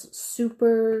this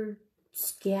super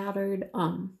scattered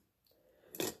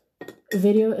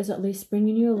video is at least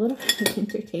bringing you a little bit of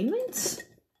entertainment.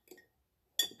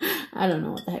 I don't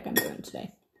know what the heck I'm doing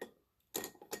today.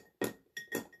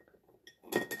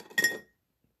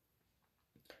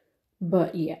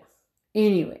 But yeah.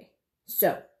 Anyway,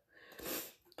 so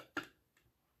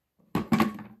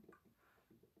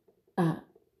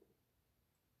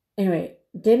anyway,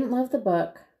 didn't love the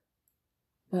book,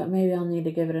 but maybe I'll need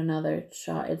to give it another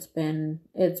shot. It's been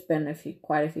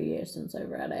quite a few years since I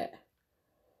read it.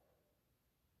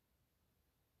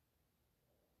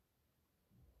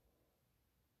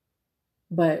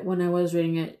 But when I was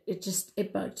reading it,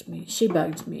 it bugged me. She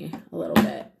bugged me a little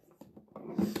bit.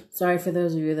 Sorry for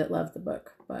those of you that love the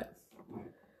book, but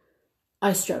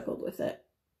I struggled with it.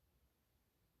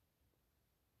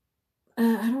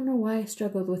 I don't know why I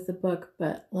struggled with the book,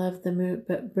 but loved the movie,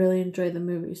 but really enjoyed the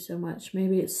movie so much.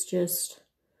 Maybe it's just,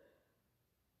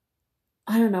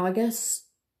 I don't know, I guess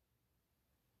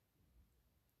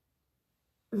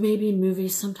maybe in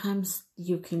movies sometimes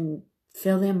you can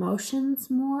feel the emotions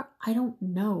more. I don't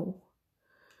know.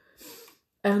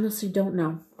 I honestly don't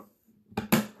know.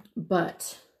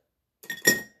 But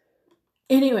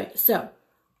anyway, so,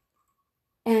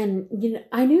 and you know,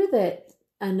 I knew that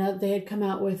they had come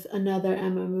out with another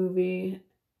Emma movie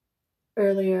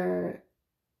earlier,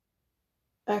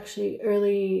 actually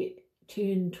early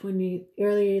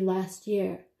last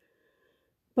year,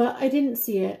 but I didn't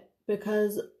see it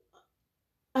because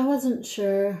I wasn't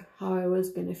sure how I was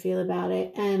going to feel about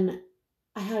it, and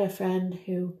I had a friend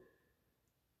who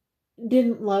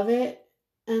didn't love it,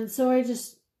 and so I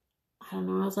don't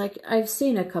know, I was like, I've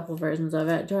seen a couple versions of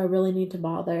it. Do I really need to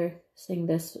bother seeing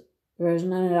this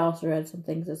version? And I also read some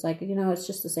things. It's like, you know, it's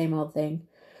just the same old thing.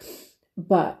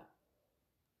 But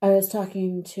I was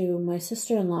talking to my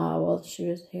sister-in-law while she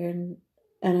was here, and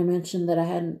I mentioned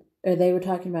that they were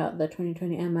talking about the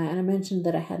 2020 Emma, and I mentioned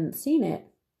that I hadn't seen it.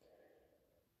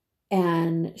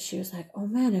 And she was like, oh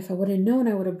man, if I would have known,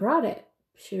 I would have brought it.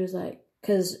 She was like,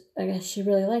 because I guess she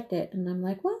really liked it. And I'm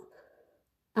like, well,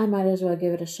 I might as well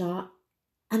give it a shot.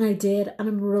 And I did, and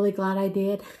I'm really glad I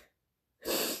did.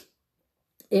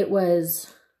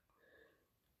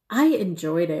 I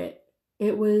enjoyed it.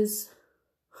 There was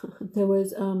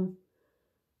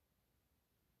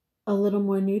a little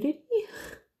more nudity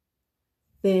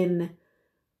than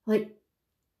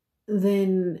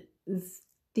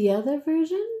the other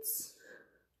versions.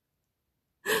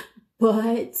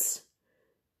 But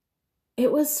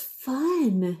it was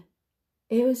fun.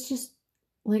 It was just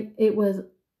like, it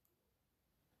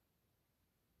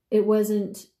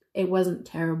wasn't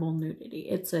terrible nudity.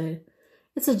 It's a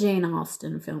Jane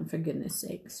Austen film, for goodness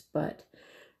sakes, but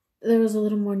there was a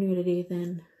little more nudity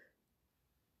than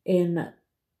in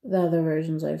the other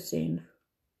versions I've seen.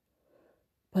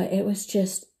 But it was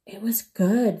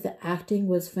good. The acting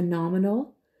was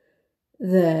phenomenal.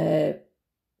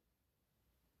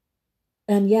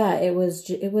 And yeah, it was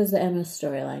the Emma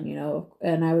storyline, you know,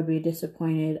 and I would be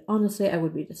disappointed. Honestly, I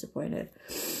would be disappointed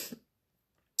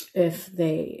if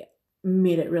they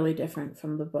made it really different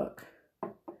from the book,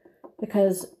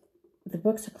 because the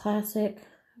book's a classic.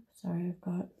 Sorry, I've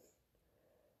got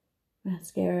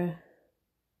mascara.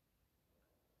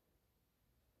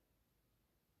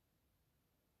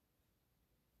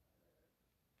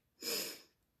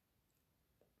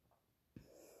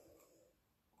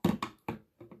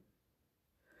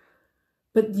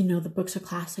 But, you know, the book's a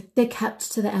classic. They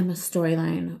kept to the Emma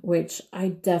storyline, which I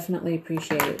definitely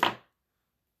appreciate.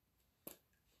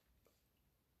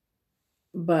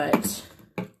 but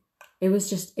it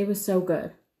was so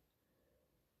good.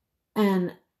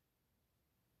 And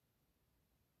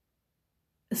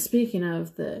speaking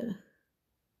of the,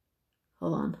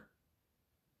 hold on.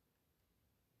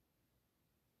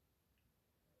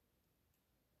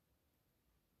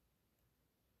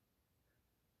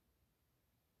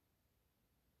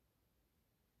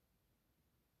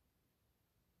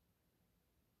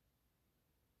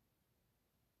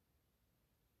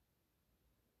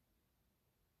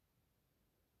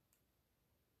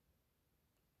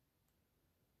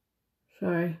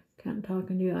 Sorry, can't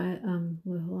talk into you.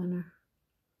 With liner.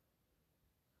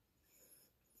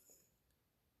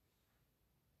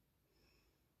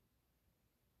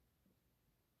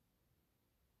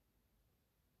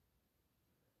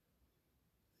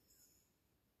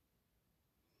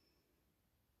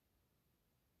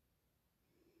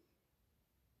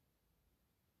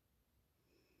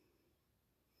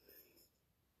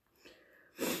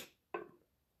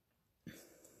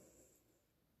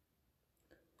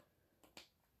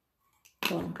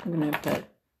 Well, I'm gonna put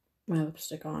my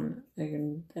lipstick on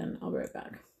and then I'll be right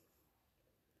back.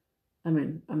 I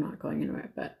mean, I'm not going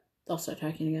anywhere, but I'll start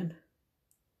talking again.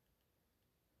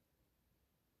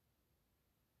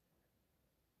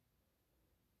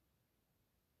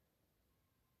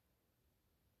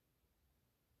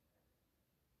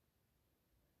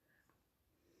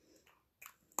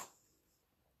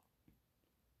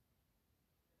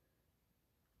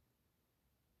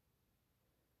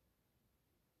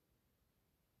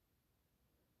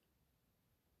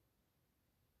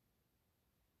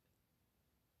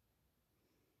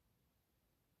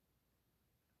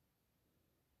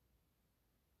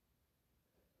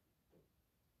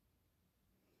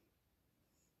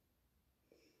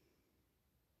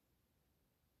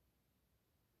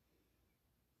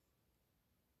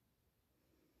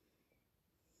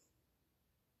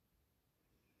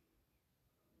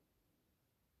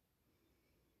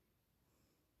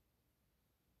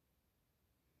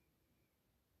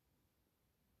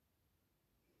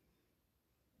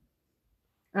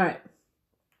 All right.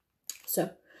 So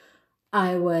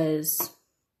I was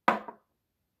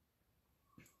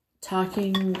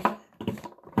talking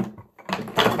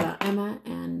about Emma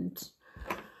and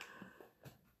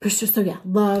so yeah,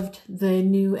 loved the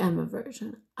new Emma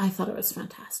version. I thought it was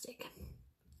fantastic.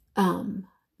 I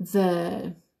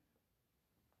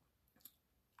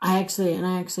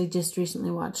actually just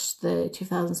recently watched the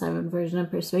 2007 version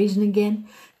of Persuasion again.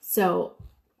 So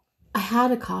I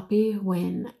had a copy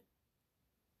when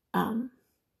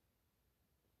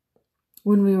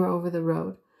we were over the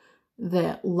road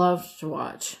that loved to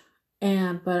watch,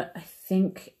 but I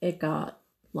think it got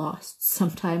lost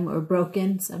sometime or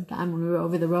broken sometime when we were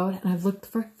over the road, and I've looked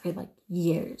for it for like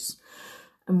years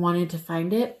and wanted to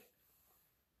find it.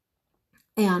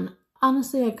 And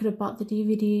honestly, I could have bought the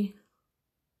DVD,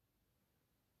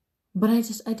 but I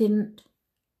didn't.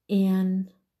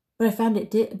 But I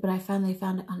finally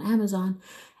found it on Amazon,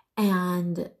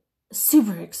 and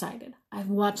super excited. I've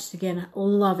watched again,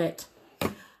 love it.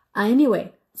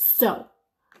 Anyway, so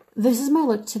this is my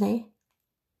look today.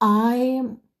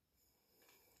 I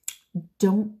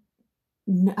don't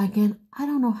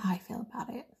know how I feel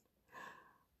about it.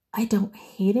 I don't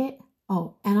hate it.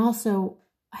 Oh, and also,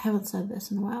 I haven't said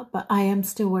this in a while, but I am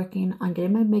still working on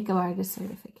getting my makeup artist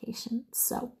certification.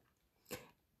 So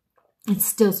I'm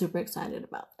still super excited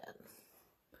about that.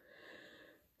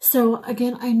 So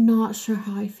again, I'm not sure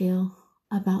how I feel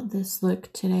about this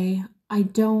look today.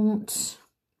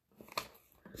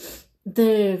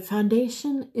 The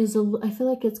foundation I feel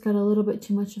like it's got a little bit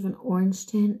too much of an orange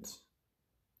tint.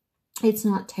 It's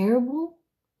not terrible,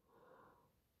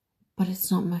 but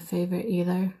it's not my favorite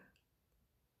either.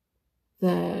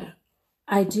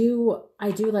 I do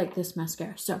like this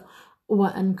mascara. So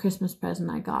what Christmas present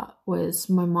I got was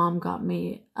my mom got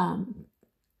me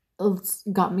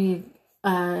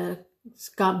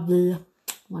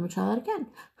let me try that again.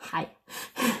 Hi.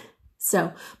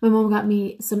 So my mom got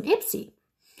me some Ipsy,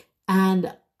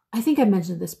 and I think I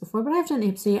mentioned this before, but I've done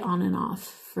Ipsy on and off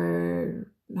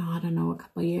for I don't know, a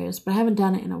couple of years, but I haven't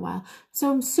done it in a while.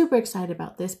 So I'm super excited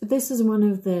about this. But this is one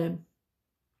of the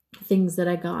things that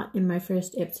I got in my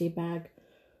first Ipsy bag.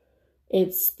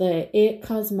 It's the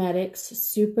Causemetics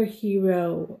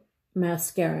Superhero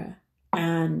Mascara,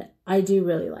 and I do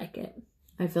really like it.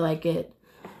 I feel like it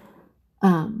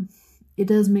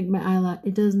does make my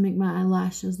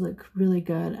eyelashes look really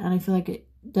good, and I feel like it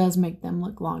does make them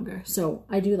look longer. So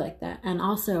I do like that. And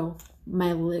also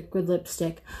my liquid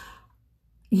lipstick.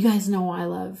 You guys know I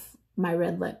love my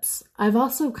red lips. I've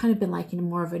also kind of been liking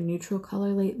more of a neutral color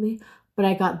lately, but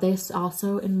I got this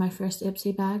also in my first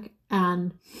Ipsy bag,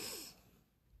 and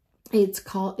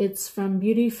It's from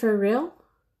Beauty for Real.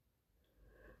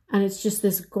 And it's just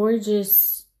this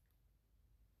gorgeous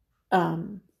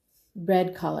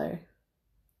red color.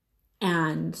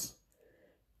 And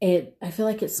I feel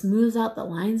like it smooths out the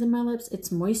lines in my lips. It's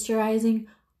moisturizing.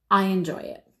 I enjoy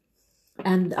it.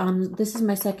 And this is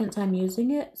my second time using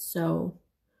it, so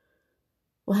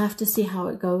we'll have to see how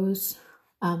it goes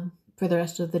for the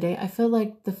rest of the day. I feel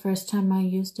like the first time I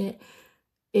used it,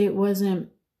 it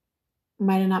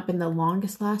might have not been the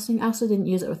longest lasting. I also didn't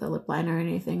use it with a lip liner or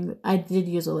anything. I did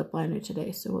use a lip liner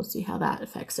today, so we'll see how that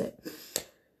affects it.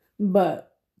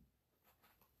 But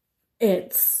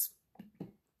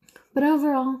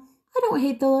overall, I don't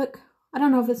hate the look. I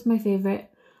don't know if it's my favorite.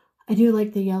 I do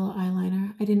like the yellow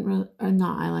eyeliner.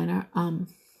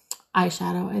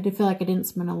 Eyeshadow. I did feel like I didn't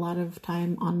spend a lot of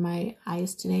time on my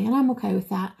eyes today, and I'm okay with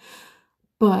that.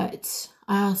 But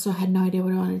I also had no idea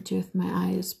what I wanted to do with my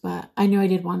eyes, but I knew I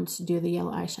did want to do the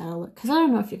yellow eyeshadow look, because I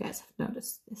don't know if you guys have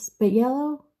noticed this, but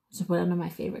yellow is one of my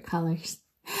favorite colors.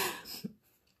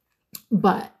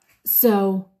 But,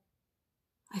 so,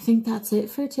 I think that's it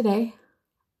for today.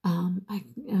 Hold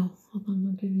on,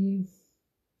 I'll give you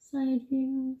side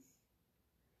view.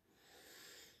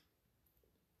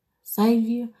 Side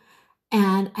view.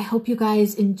 And I hope you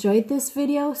guys enjoyed this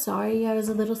video. Sorry I was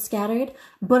a little scattered,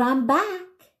 but I'm back.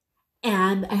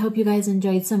 And I hope you guys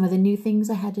enjoyed some of the new things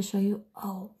I had to show you.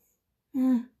 I'll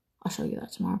show you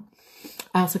that tomorrow.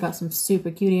 I also got some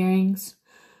super cute earrings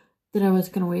that I was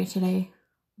going to wear today,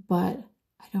 but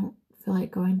I don't feel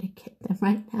like going to get them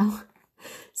right now.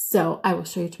 So I will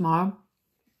show you tomorrow.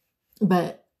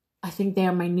 But I think they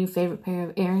are my new favorite pair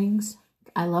of earrings.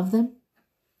 I love them.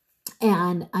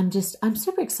 And I'm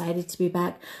super excited to be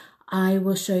back. I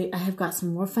will show you, I have got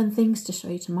some more fun things to show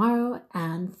you tomorrow,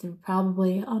 and through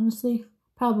probably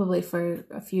for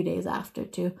a few days after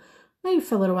too. Maybe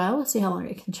for a little while. We'll see how long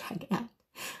I can drag it out.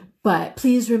 But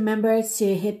please remember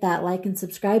to hit that like and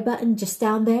subscribe button just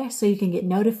down there so you can get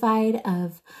notified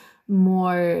of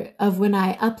more of when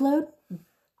I upload.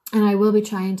 And I will be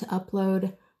trying to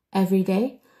upload every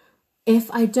day.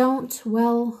 If I don't,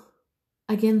 well,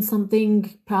 again,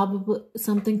 something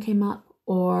came up,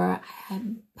 or I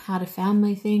had a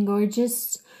family thing, or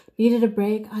just needed a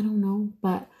break. I don't know,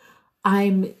 but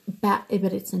I'm back.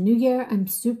 But it's a new year. I'm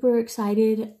super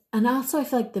excited. And also I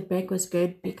feel like the break was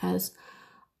good because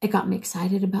it got me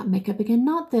excited about makeup again.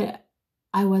 Not that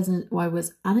I was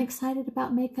unexcited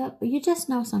about makeup, but you just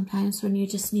know sometimes when you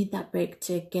just need that break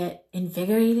to get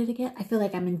invigorated again. I feel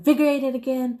like I'm invigorated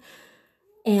again,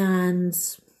 and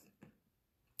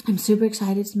I'm super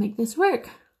excited to make this work.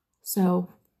 So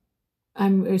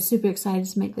I'm super excited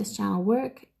to make this channel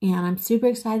work, and I'm super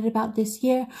excited about this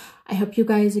year. I hope you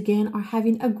guys again are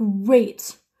having a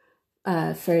great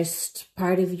first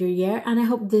part of your year, and I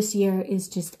hope this year is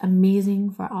just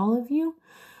amazing for all of you.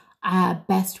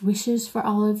 Best wishes for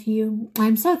all of you.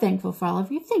 I'm so thankful for all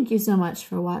of you. Thank you so much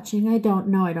for watching. I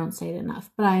don't say it enough,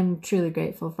 but I'm truly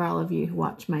grateful for all of you who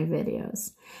watch my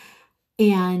videos.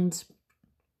 And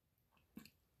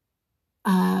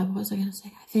what was I going to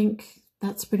say? I think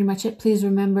that's pretty much it. Please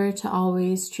remember to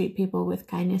always treat people with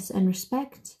kindness and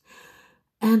respect.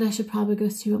 And I should probably go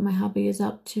see what my hubby is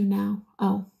up to now.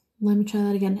 Oh, let me try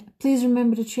that again. Please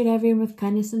remember to treat everyone with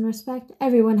kindness and respect.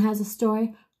 Everyone has a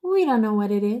story. We don't know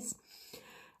what it is.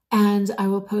 And I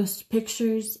will post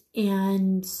pictures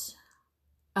and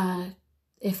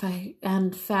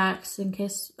facts in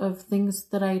case of things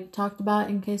that I talked about,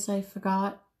 in case I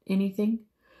forgot anything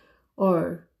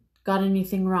or got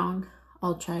anything wrong.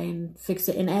 I'll try and fix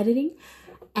it in editing.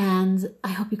 And I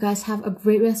hope you guys have a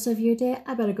great rest of your day.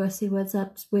 I better go see what's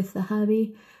up with the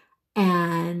hubby.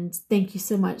 And thank you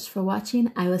so much for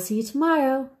watching. I will see you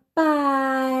tomorrow.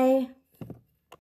 Bye.